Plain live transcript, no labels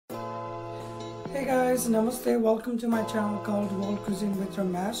Hey guys, namaste, welcome to my channel called World Cuisine with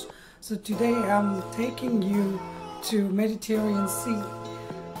Ramesh. So today I'm taking you to Mediterranean Sea.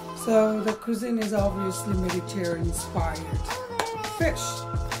 So the cuisine is obviously Mediterranean inspired fish.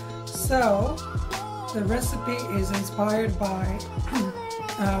 So the recipe is inspired by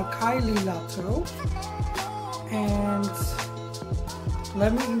Kylie Lato, and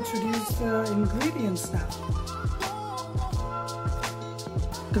let me introduce the ingredients now.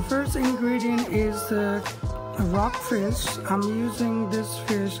 The first ingredient is rock fish. I'm using this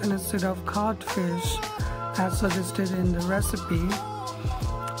fish instead of codfish as suggested in the recipe.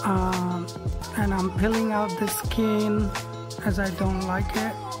 And I'm peeling out the skin as I don't like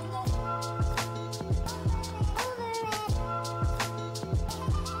it.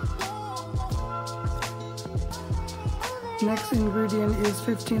 Next ingredient is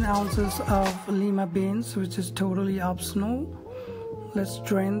 15 ounces of Lima beans, which is totally optional. Let's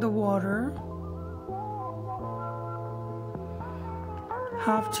drain the water.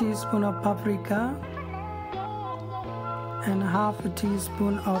 Half teaspoon of paprika and half a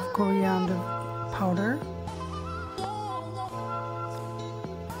teaspoon of coriander powder.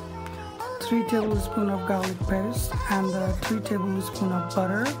 3 tablespoons of garlic paste and 3 tablespoons of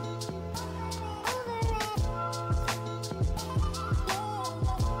butter.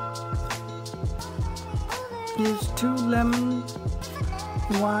 Use 2 lemons.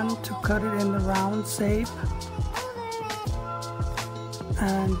 One to cut it in the round shape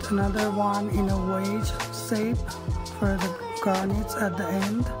and another one in a wedge shape for the garnish at the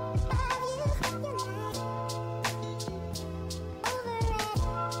end.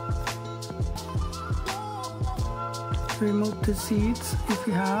 Remove the seeds if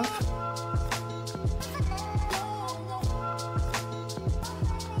you have.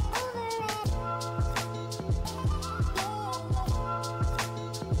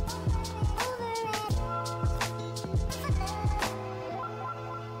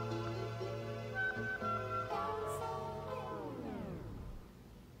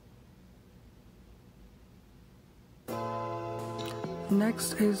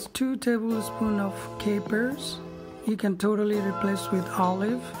 Next is 2 tablespoons of capers. You can totally replace with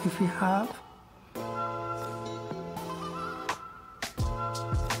olive if you have.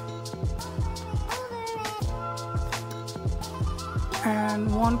 And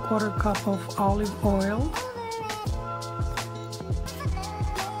 1/4 cup of olive oil.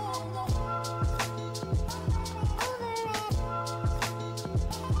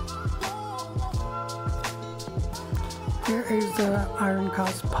 Here is the iron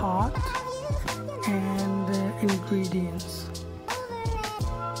cast pot and the ingredients.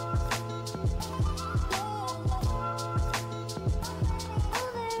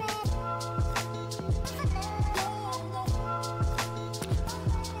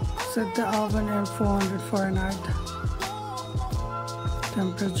 Set the oven at 400 Fahrenheit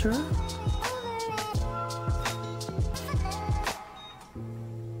temperature.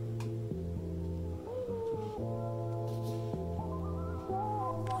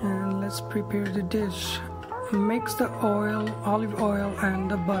 And let's prepare the dish. Mix the olive oil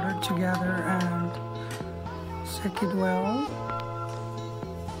and the butter together and shake it well.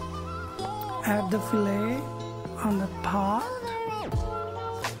 Add the fillet on the pot.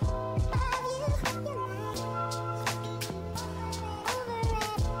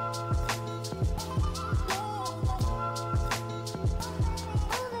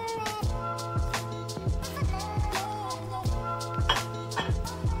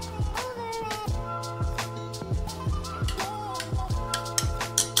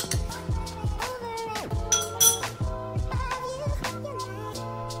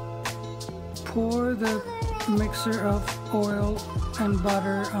 Pour the mixture of oil and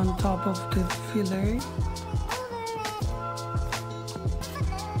butter on top of the fillet.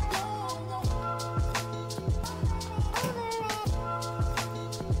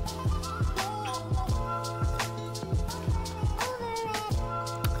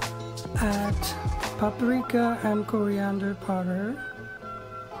 Add paprika and coriander powder.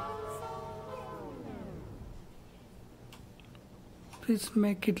 Please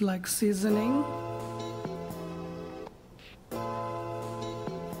make it like seasoning.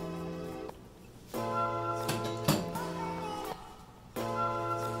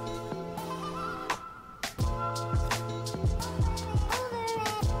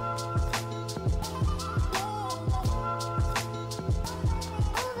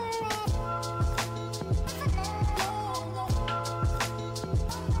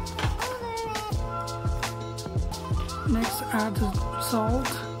 Next, add the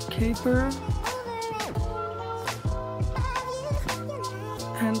salt, caper,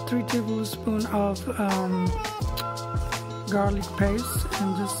 and 3 tablespoons of garlic paste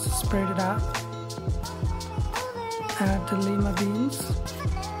and just spread it out. Add the Lima beans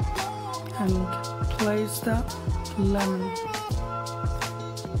and place the lemon.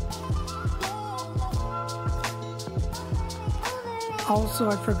 Also,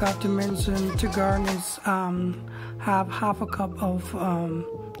 I forgot to mention, to garnish, have half a cup of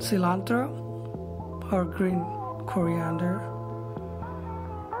cilantro or green coriander.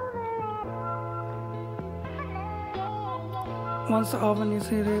 Once the oven is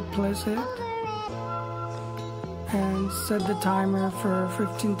heated, place it and set the timer for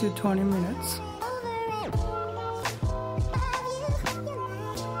 15 to 20 minutes.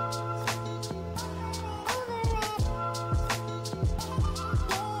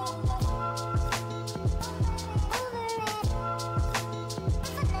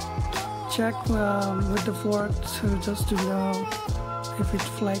 Check with the fork just to know if it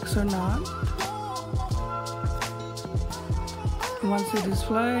flakes or not. Once it is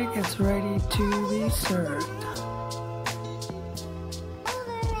flaked, it's ready to be served.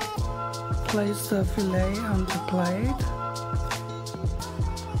 Place the fillet on the plate.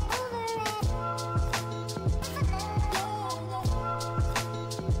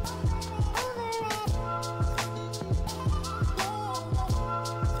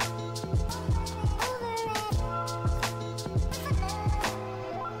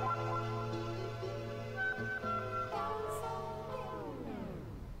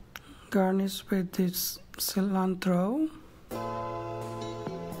 Garnish with this cilantro.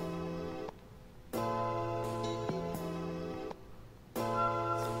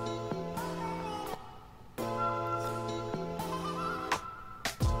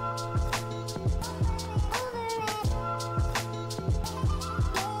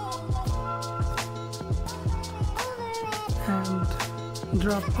 And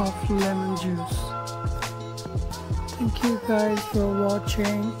drop of lemon juice. Thank you guys for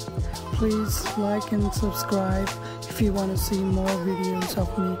watching. Please like and subscribe if you want to see more videos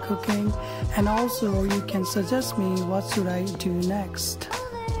of me cooking, and also you can suggest me what should I do next.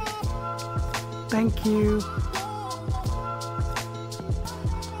 Thank you.